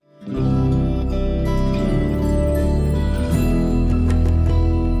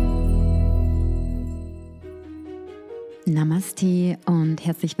Namaste und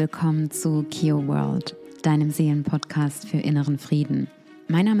herzlich willkommen zu Kio World, deinem Seelenpodcast für inneren Frieden.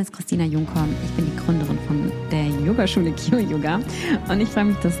 Mein Name ist Christina Juncker, ich bin die Gründerin von der Yogaschule Kio Yoga und ich freue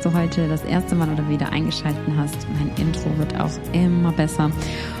mich, dass du heute das erste Mal oder wieder eingeschaltet hast. Mein Intro wird auch immer besser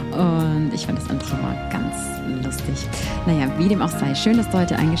und ich finde das Intro mal ganz lustig. Naja, wie dem auch sei, schön, dass du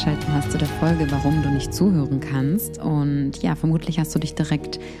heute eingeschaltet hast zu der Folge, warum du nicht zuhören kannst. Und ja, vermutlich hast du dich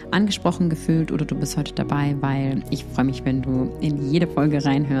direkt angesprochen gefühlt oder du bist heute dabei, weil ich freue mich, wenn du in jede Folge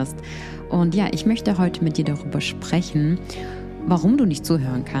reinhörst. Und ja, ich möchte heute mit dir darüber sprechen, warum du nicht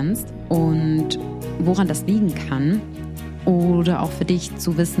zuhören kannst und woran das liegen kann. Oder auch für dich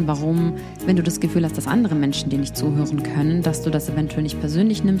zu wissen, warum, wenn du das Gefühl hast, dass andere Menschen dir nicht zuhören können, dass du das eventuell nicht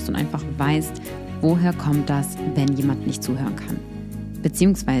persönlich nimmst und einfach weißt, woher kommt das, wenn jemand nicht zuhören kann.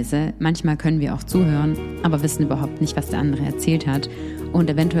 Beziehungsweise manchmal können wir auch zuhören, aber wissen überhaupt nicht, was der andere erzählt hat. Und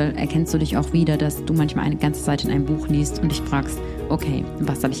eventuell erkennst du dich auch wieder, dass du manchmal eine ganze Seite in einem Buch liest und dich fragst, okay,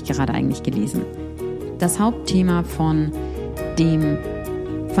 was habe ich gerade eigentlich gelesen? Das Hauptthema von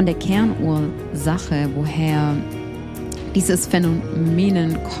der Kernursache, woher dieses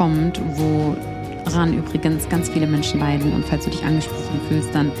Phänomen kommt, woran übrigens ganz viele Menschen leiden. Und falls du dich angesprochen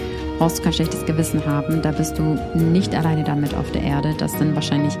fühlst, dann brauchst du kein schlechtes Gewissen haben. Da bist du nicht alleine damit auf der Erde. Das sind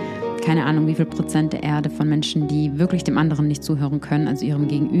wahrscheinlich, keine Ahnung, wie viel Prozent der Erde von Menschen, die wirklich dem anderen nicht zuhören können, also ihrem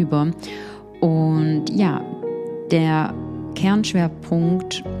Gegenüber. Und ja, der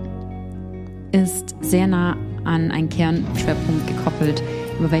Kernschwerpunkt ist sehr nah an einen Kernschwerpunkt gekoppelt,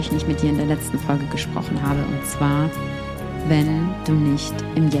 über welchen ich mit dir in der letzten Folge gesprochen habe. Und zwar, wenn du nicht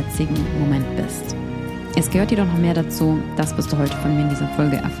im jetzigen Moment bist. Es gehört jedoch noch mehr dazu, das wirst du heute von mir in dieser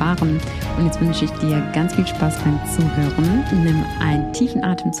Folge erfahren. Und jetzt wünsche ich dir ganz viel Spaß beim Zuhören. Nimm einen tiefen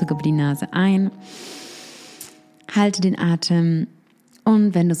Atemzug über die Nase ein, halte den Atem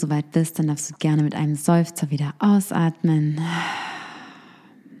und wenn du soweit bist, dann darfst du gerne mit einem Seufzer wieder ausatmen.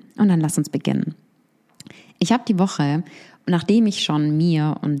 Und dann lass uns beginnen. Ich habe die Woche, nachdem ich schon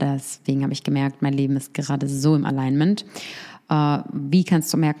und deswegen habe ich gemerkt, mein Leben ist gerade so im Alignment. Wie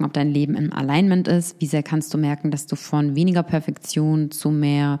kannst du merken, ob dein Leben im Alignment ist? Wie sehr kannst du merken, dass du von weniger Perfektion zu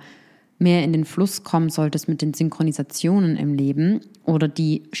mehr in den Fluss kommen solltest mit den Synchronisationen im Leben oder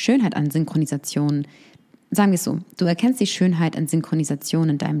die Schönheit an Synchronisationen? Sagen wir es so, du erkennst die Schönheit an Synchronisation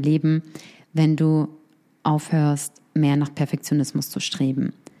in deinem Leben, wenn du aufhörst, mehr nach Perfektionismus zu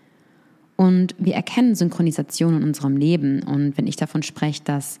streben. Und wir erkennen Synchronisation in unserem Leben. Und wenn ich davon spreche,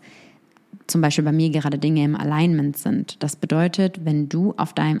 dass zum Beispiel bei mir gerade Dinge im Alignment sind, das bedeutet, wenn du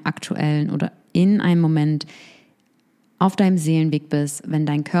auf deinem aktuellen oder in einem Moment auf deinem Seelenweg bist, wenn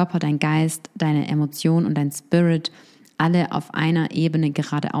dein Körper, dein Geist, deine Emotionen und dein Spirit alle auf einer Ebene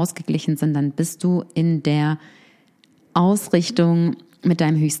gerade ausgeglichen sind, dann bist du in der Ausrichtung mit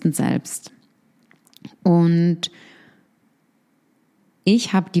deinem höchsten Selbst. Und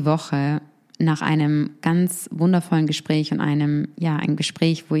ich habe die Woche nach einem ganz wundervollen Gespräch und ein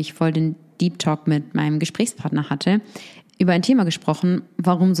Gespräch, wo ich voll den Deep Talk mit meinem Gesprächspartner hatte, über ein Thema gesprochen,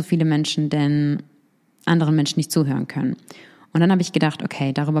 warum so viele Menschen denn anderen Menschen nicht zuhören können. Und dann habe ich gedacht,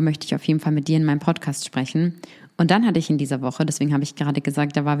 okay, darüber möchte ich auf jeden Fall mit dir in meinem Podcast sprechen. Und dann hatte ich in dieser Woche, deswegen habe ich gerade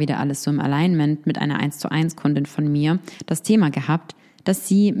gesagt, da war wieder alles so im Alignment mit einer 1:1 Kundin von mir, das Thema gehabt, dass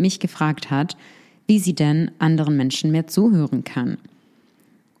sie mich gefragt hat, wie sie denn anderen Menschen mehr zuhören kann.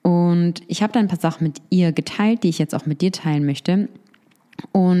 Und ich habe da ein paar Sachen mit ihr geteilt, die ich jetzt auch mit dir teilen möchte.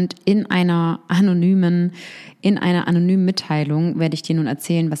 Und in einer anonymen Mitteilung werde ich dir nun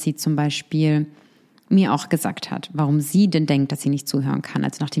erzählen, was sie zum Beispiel mir auch gesagt hat, warum sie denn denkt, dass sie nicht zuhören kann,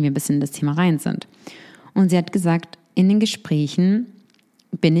 also nachdem wir ein bisschen in das Thema rein sind. Und sie hat gesagt, in den Gesprächen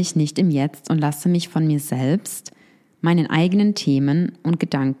bin ich nicht im Jetzt und lasse mich von mir selbst, meinen eigenen Themen und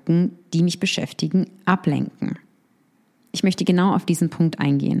Gedanken, die mich beschäftigen, ablenken. Ich möchte genau auf diesen Punkt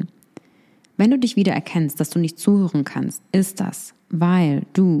eingehen. Wenn du dich wieder erkennst, dass du nicht zuhören kannst, ist das, weil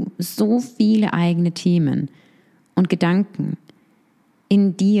du so viele eigene Themen und Gedanken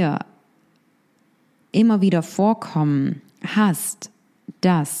in dir immer wieder vorkommen hast,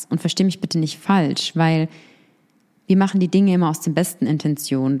 und versteh mich bitte nicht falsch, weil wir machen die Dinge immer aus den besten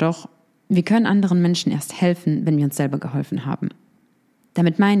Intentionen, doch wir können anderen Menschen erst helfen, wenn wir uns selber geholfen haben.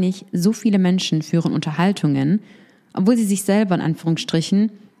 Damit meine ich, so viele Menschen führen Unterhaltungen, obwohl sie sich selber in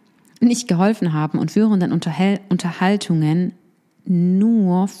Anführungsstrichen nicht geholfen haben und führen dann Unterhaltungen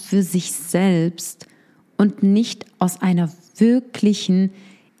nur für sich selbst und nicht aus einer wirklichen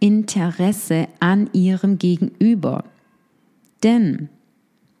Interesse an ihrem Gegenüber. Denn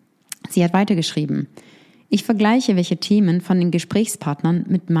sie hat weitergeschrieben, ich vergleiche, welche Themen von den Gesprächspartnern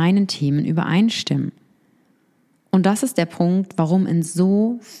mit meinen Themen übereinstimmen. Und das ist der Punkt, warum in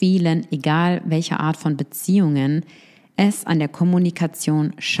so vielen, egal welcher Art von Beziehungen, es an der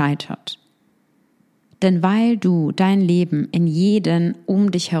Kommunikation scheitert. Denn weil du dein Leben in jeden um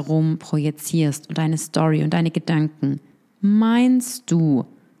dich herum projizierst und deine Story und deine Gedanken, meinst du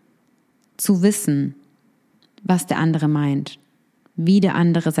zu wissen, was der andere meint, wie der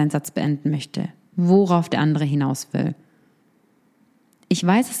andere seinen Satz beenden möchte, worauf der andere hinaus will. Ich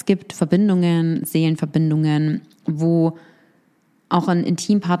weiß, es gibt Verbindungen, Seelenverbindungen, wo auch in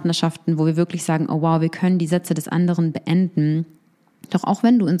Intimpartnerschaften, wo wir wirklich sagen, oh wow, wir können die Sätze des anderen beenden. Doch auch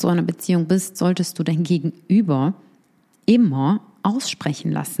wenn du in so einer Beziehung bist, solltest du dein Gegenüber immer aussprechen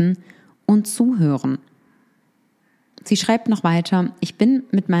lassen und zuhören. Sie schreibt noch weiter, ich bin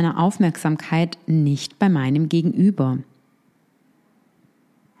mit meiner Aufmerksamkeit nicht bei meinem Gegenüber.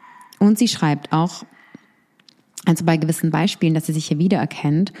 Und sie schreibt auch, also bei gewissen Beispielen, dass sie sich hier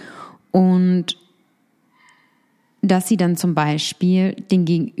wiedererkennt und dass sie dann zum Beispiel den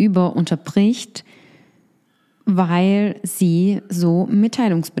Gegenüber unterbricht, weil sie so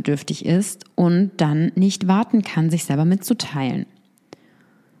mitteilungsbedürftig ist und dann nicht warten kann, sich selber mitzuteilen.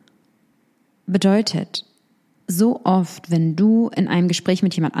 Bedeutet, so oft, wenn du in einem Gespräch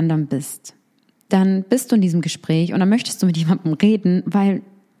mit jemand anderem bist, dann bist du in diesem Gespräch und dann möchtest du mit jemandem reden, weil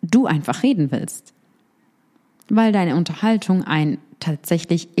du einfach reden willst. Weil deine Unterhaltung ein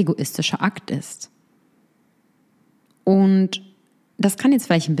tatsächlich egoistischer Akt ist. Und das kann jetzt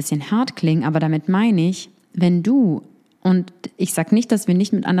vielleicht ein bisschen hart klingen, aber damit meine ich, wenn du, und ich sage nicht, dass wir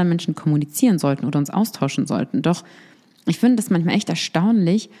nicht mit anderen Menschen kommunizieren sollten oder uns austauschen sollten, doch ich finde das manchmal echt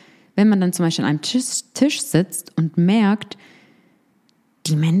erstaunlich, wenn man dann zum Beispiel an einem Tisch sitzt und merkt,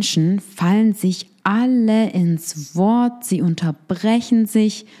 die Menschen fallen sich alle ins Wort, sie unterbrechen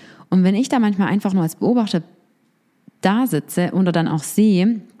sich. Und wenn ich da manchmal einfach nur als Beobachter da sitze oder dann auch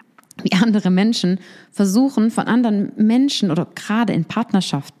sehe, wie andere Menschen versuchen von anderen Menschen oder gerade in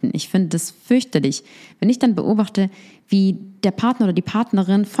Partnerschaften, ich finde das fürchterlich, wenn ich dann beobachte, wie der Partner oder die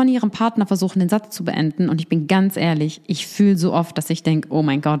Partnerin von ihrem Partner versuchen, den Satz zu beenden und ich bin ganz ehrlich, ich fühle so oft, dass ich denke, oh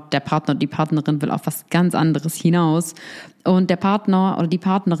mein Gott, der Partner oder die Partnerin will auf was ganz anderes hinaus und der Partner oder die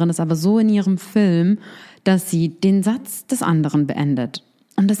Partnerin ist aber so in ihrem Film, dass sie den Satz des anderen beendet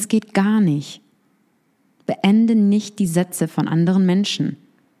und das geht gar nicht. Beende nicht die Sätze von anderen Menschen.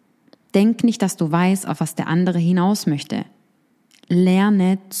 Denk nicht, dass du weißt, auf was der andere hinaus möchte.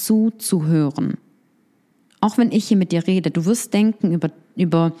 Lerne zuzuhören. Auch wenn ich hier mit dir rede, du wirst denken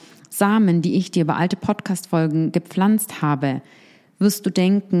über Samen, die ich dir über alte Podcast-Folgen gepflanzt habe, wirst du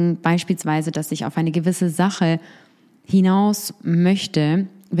denken beispielsweise, dass ich auf eine gewisse Sache hinaus möchte.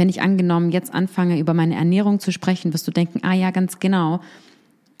 Wenn ich angenommen jetzt anfange, über meine Ernährung zu sprechen, wirst du denken, ah ja, ganz genau,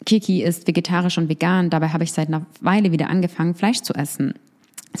 Kiki ist vegetarisch und vegan, dabei habe ich seit einer Weile wieder angefangen, Fleisch zu essen.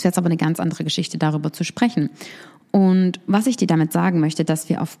 Es wäre jetzt aber eine ganz andere Geschichte, darüber zu sprechen. Und was ich dir damit sagen möchte, dass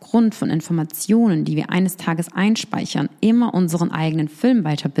wir aufgrund von Informationen, die wir eines Tages einspeichern, immer unseren eigenen Film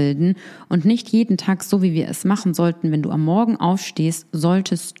weiterbilden und nicht jeden Tag so, wie wir es machen sollten. Wenn du am Morgen aufstehst,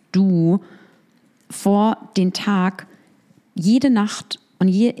 solltest du vor den Tag jede Nacht und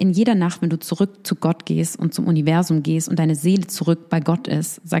in jeder Nacht, wenn du zurück zu Gott gehst und zum Universum gehst und deine Seele zurück bei Gott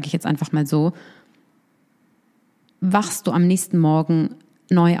ist, sage ich jetzt einfach mal so, wachst du am nächsten Morgen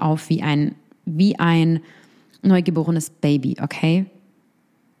neu auf wie ein neugeborenes Baby, okay?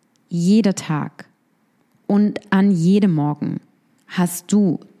 Jeder Tag und an jedem Morgen hast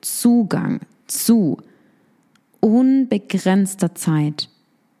du Zugang zu unbegrenzter Zeit,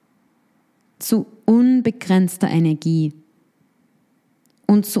 zu unbegrenzter Energie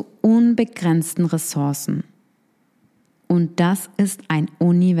und zu unbegrenzten Ressourcen. Und das ist ein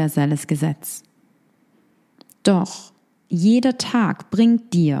universelles Gesetz. Doch jeder Tag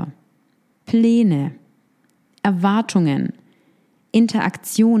bringt dir Pläne, Erwartungen,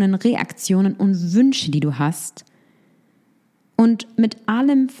 Interaktionen, Reaktionen und Wünsche, die du hast. Und mit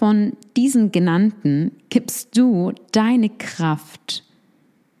allem von diesen genannten gibst du deine Kraft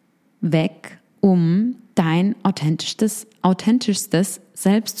weg, um dein authentischstes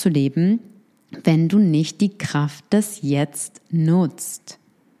Selbst zu leben, wenn du nicht die Kraft des Jetzt nutzt.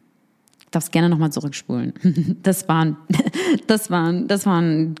 Du darfst gerne nochmal zurückspulen. Das war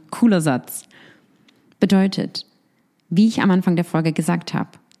ein cooler Satz. Bedeutet, wie ich am Anfang der Folge gesagt habe,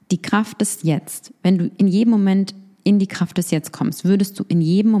 die Kraft des Jetzt, wenn du in jedem Moment in die Kraft des Jetzt kommst, würdest du in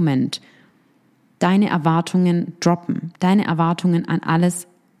jedem Moment deine Erwartungen droppen, deine Erwartungen an alles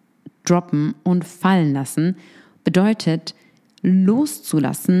droppen und fallen lassen, bedeutet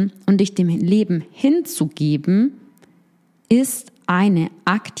loszulassen und dich dem Leben hinzugeben, ist eine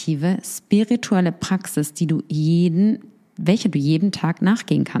aktive spirituelle Praxis, welcher du jeden Tag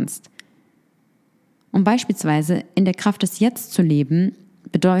nachgehen kannst. Um beispielsweise in der Kraft des Jetzt zu leben,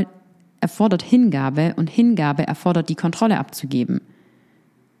 erfordert Hingabe und Hingabe erfordert die Kontrolle abzugeben.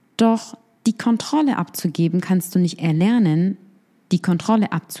 Doch die Kontrolle abzugeben kannst du nicht erlernen. Die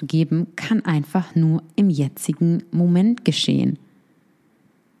Kontrolle abzugeben kann einfach nur im jetzigen Moment geschehen.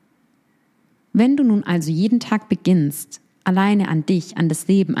 Wenn du nun also jeden Tag beginnst, alleine an dich, an das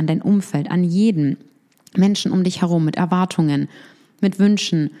Leben, an dein Umfeld, an jeden Menschen um dich herum, mit Erwartungen, mit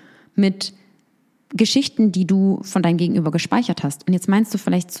Wünschen, mit Geschichten, die du von deinem Gegenüber gespeichert hast. Und jetzt meinst du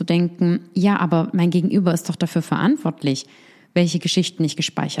vielleicht zu denken, ja, aber mein Gegenüber ist doch dafür verantwortlich, welche Geschichten ich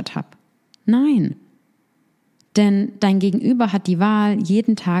gespeichert habe. Nein, denn dein Gegenüber hat die Wahl,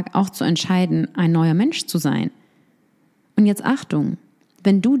 jeden Tag auch zu entscheiden, ein neuer Mensch zu sein. Und jetzt Achtung,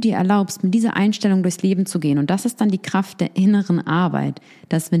 wenn du dir erlaubst, mit dieser Einstellung durchs Leben zu gehen, und das ist dann die Kraft der inneren Arbeit,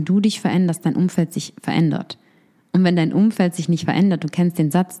 dass wenn du dich veränderst, dein Umfeld sich verändert. Und wenn dein Umfeld sich nicht verändert, du kennst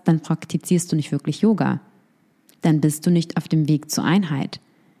den Satz, dann praktizierst du nicht wirklich Yoga. Dann bist du nicht auf dem Weg zur Einheit.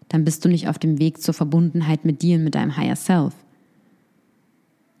 Dann bist du nicht auf dem Weg zur Verbundenheit mit dir und mit deinem Higher Self.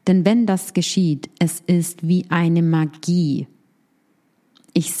 Denn wenn das geschieht, es ist wie eine Magie.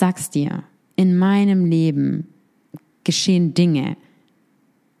 Ich sag's dir, in meinem Leben geschehen Dinge.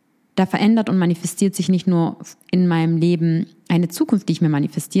 Da verändert und manifestiert sich nicht nur in meinem Leben eine Zukunft, die ich mir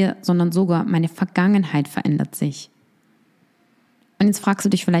manifestiere, sondern sogar meine Vergangenheit verändert sich. Und jetzt fragst du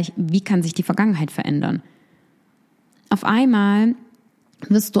dich vielleicht, wie kann sich die Vergangenheit verändern? Auf einmal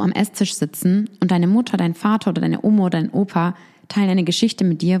wirst du am Esstisch sitzen und deine Mutter, dein Vater oder deine Oma oder dein Opa teilen eine Geschichte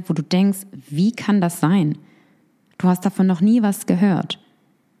mit dir, wo du denkst, wie kann das sein? Du hast davon noch nie was gehört.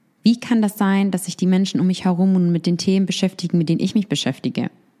 Wie kann das sein, dass sich die Menschen um mich herum mit den Themen beschäftigen, mit denen ich mich beschäftige?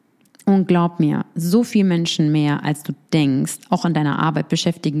 Und glaub mir, so viele Menschen mehr, als du denkst, auch an deiner Arbeit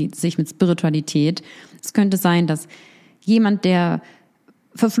beschäftigen sich mit Spiritualität. Es könnte sein, dass jemand, der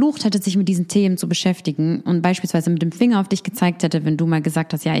verflucht hätte, sich mit diesen Themen zu beschäftigen und beispielsweise mit dem Finger auf dich gezeigt hätte, wenn du mal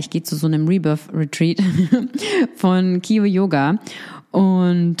gesagt hast, ja, ich gehe zu so einem Rebirth-Retreat von Kyo Yoga.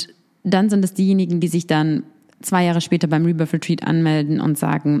 Und dann sind es diejenigen, die sich dann 2 Jahre später beim Rebirth-Retreat anmelden und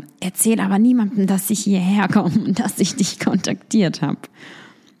sagen, erzähl aber niemandem, dass ich hierher komme und dass ich dich kontaktiert habe.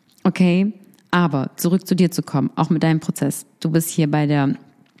 Okay, aber zurück zu dir zu kommen, auch mit deinem Prozess. Du bist ja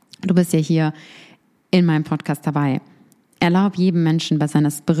hier in meinem Podcast dabei. Erlaub jedem Menschen bei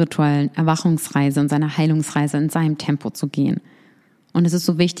seiner spirituellen Erwachungsreise und seiner Heilungsreise in seinem Tempo zu gehen. Und es ist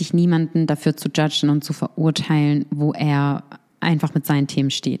so wichtig, niemanden dafür zu judgen und zu verurteilen, wo er einfach mit seinen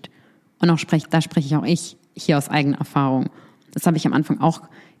Themen steht. Und da spreche ich auch hier aus eigener Erfahrung. Das habe ich am Anfang auch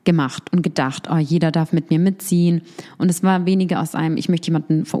gemacht und gedacht, jeder darf mit mir mitziehen. Und es war weniger aus einem, ich möchte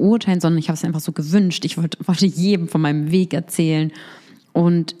jemanden verurteilen, sondern ich habe es einfach so gewünscht. Ich wollte jedem von meinem Weg erzählen.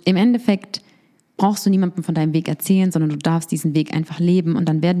 Und im Endeffekt brauchst du niemandem von deinem Weg erzählen, sondern du darfst diesen Weg einfach leben. Und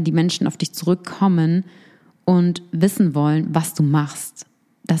dann werden die Menschen auf dich zurückkommen und wissen wollen, was du machst,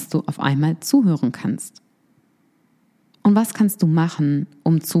 dass du auf einmal zuhören kannst. Und was kannst du machen,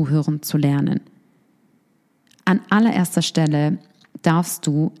 um zuhören zu lernen? An allererster Stelle darfst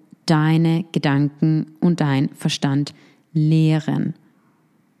du deine Gedanken und dein Verstand lehren.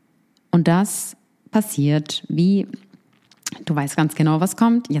 Und das passiert wie, du weißt ganz genau, was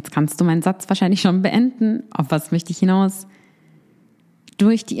kommt. Jetzt kannst du meinen Satz wahrscheinlich schon beenden. Auf was möchte ich hinaus?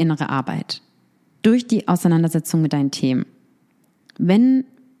 Durch die innere Arbeit, durch die Auseinandersetzung mit deinen Themen. Wenn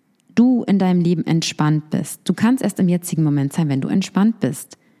du in deinem Leben entspannt bist, du kannst erst im jetzigen Moment sein, wenn du entspannt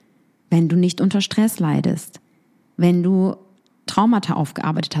bist, wenn du nicht unter Stress leidest, wenn du Traumata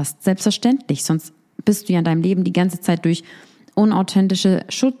aufgearbeitet hast, selbstverständlich, sonst bist du ja in deinem Leben die ganze Zeit durch unauthentische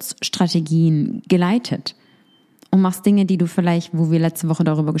Schutzstrategien geleitet und machst Dinge, die du vielleicht, wo wir letzte Woche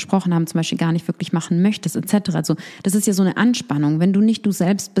darüber gesprochen haben, zum Beispiel gar nicht wirklich machen möchtest, etc. Also das ist ja so eine Anspannung. Wenn du nicht du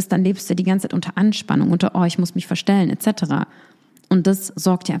selbst bist, dann lebst du die ganze Zeit unter Anspannung, unter, ich muss mich verstellen, etc. Und das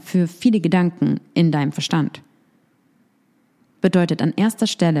sorgt ja für viele Gedanken in deinem Verstand. Bedeutet, an erster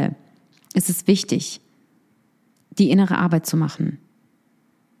Stelle ist es wichtig, die innere Arbeit zu machen,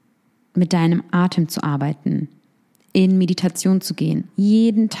 mit deinem Atem zu arbeiten, in Meditation zu gehen,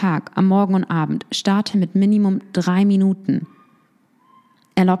 jeden Tag, am Morgen und Abend, starte mit Minimum 3 Minuten.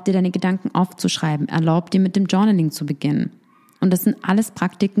 Erlaub dir, deine Gedanken aufzuschreiben, erlaub dir, mit dem Journaling zu beginnen. Und das sind alles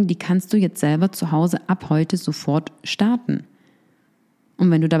Praktiken, die kannst du jetzt selber zu Hause ab heute sofort starten.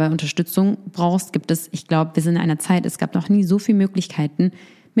 Und wenn du dabei Unterstützung brauchst, gibt es, ich glaube, wir sind in einer Zeit, es gab noch nie so viele Möglichkeiten,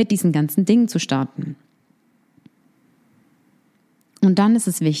 mit diesen ganzen Dingen zu starten. Und dann ist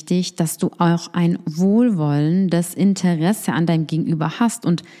es wichtig, dass du auch ein wohlwollendes Interesse an deinem Gegenüber hast.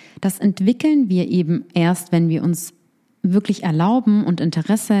 Und das entwickeln wir eben erst, wenn wir uns wirklich erlauben und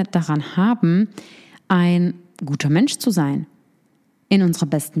Interesse daran haben, ein guter Mensch zu sein, in unserer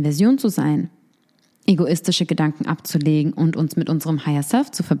besten Version zu sein, egoistische Gedanken abzulegen und uns mit unserem Higher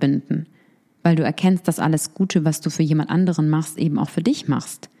Self zu verbinden. Weil du erkennst, dass alles Gute, was du für jemand anderen machst, eben auch für dich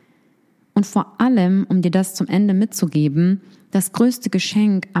machst. Und vor allem, um dir das zum Ende mitzugeben, das größte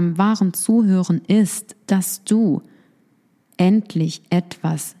Geschenk am wahren Zuhören ist, dass du endlich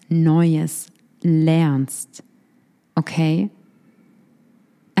etwas Neues lernst. Okay?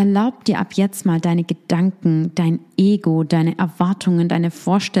 Erlaub dir ab jetzt mal deine Gedanken, dein Ego, deine Erwartungen, deine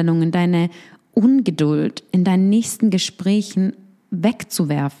Vorstellungen, deine Ungeduld in deinen nächsten Gesprächen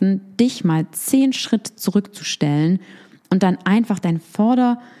wegzuwerfen, dich mal 10 Schritte zurückzustellen und dann einfach dein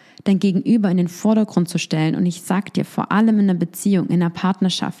Gegenüber in den Vordergrund zu stellen. Und ich sag dir, vor allem in einer Beziehung, in einer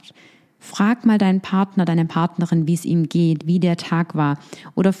Partnerschaft, frag mal deinen Partner, deine Partnerin, wie es ihm geht, wie der Tag war.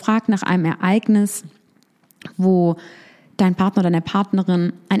 Oder frag nach einem Ereignis, wo dein Partner, deine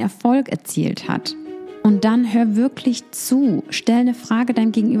Partnerin einen Erfolg erzielt hat. Und dann hör wirklich zu. Stell eine Frage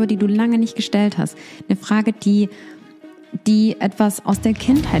deinem Gegenüber, die du lange nicht gestellt hast. Eine Frage, die etwas aus der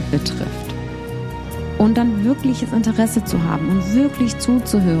Kindheit betrifft. Und dann wirkliches Interesse zu haben und wirklich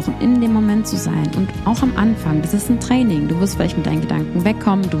zuzuhören, in dem Moment zu sein. Und auch am Anfang, das ist ein Training. Du wirst vielleicht mit deinen Gedanken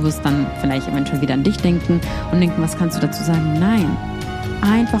wegkommen, du wirst dann vielleicht eventuell wieder an dich denken und denken, was kannst du dazu sagen? Nein,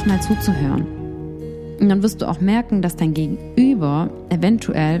 einfach mal zuzuhören. Und dann wirst du auch merken, dass dein Gegenüber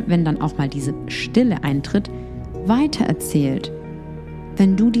eventuell, wenn dann auch mal diese Stille eintritt, weitererzählt.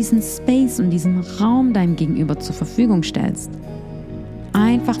 Wenn du diesen Space und diesen Raum deinem Gegenüber zur Verfügung stellst,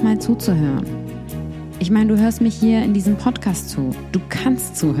 einfach mal zuzuhören. Ich meine, du hörst mich hier in diesem Podcast zu. Du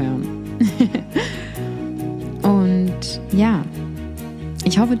kannst zuhören. Und ja,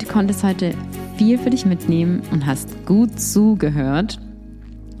 ich hoffe, du konntest heute viel für dich mitnehmen und hast gut zugehört.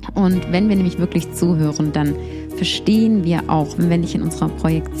 Und wenn wir nämlich wirklich zuhören, dann verstehen wir auch, wenn wir nicht in unserer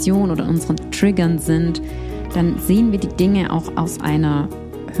Projektion oder in unseren Triggern sind, dann sehen wir die Dinge auch aus einer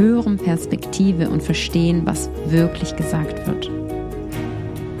höheren Perspektive und verstehen, was wirklich gesagt wird.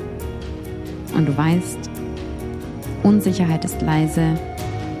 Und du weißt, Unsicherheit ist leise,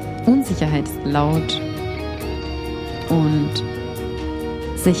 Unsicherheit ist laut und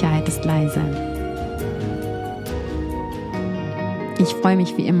Sicherheit ist leise. Ich freue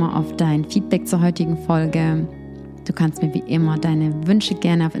mich wie immer auf dein Feedback zur heutigen Folge. Du kannst mir wie immer deine Wünsche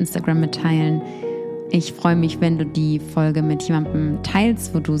gerne auf Instagram mitteilen. Ich freue mich, wenn du die Folge mit jemandem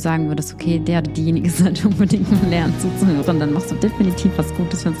teilst, wo du sagen würdest, okay, der oder diejenige sollte unbedingt mal lernen zuzuhören. Dann machst du definitiv was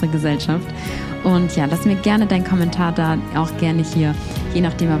Gutes für unsere Gesellschaft. Und ja, lass mir gerne deinen Kommentar da, auch gerne hier, je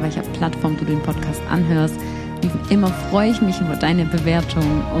nachdem, auf welcher Plattform du den Podcast anhörst. Wie immer freue ich mich über deine Bewertung.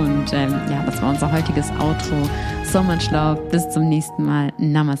 Und ja, das war unser heutiges Outro. So much love. Bis zum nächsten Mal.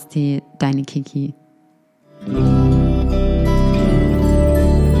 Namaste, deine Kiki.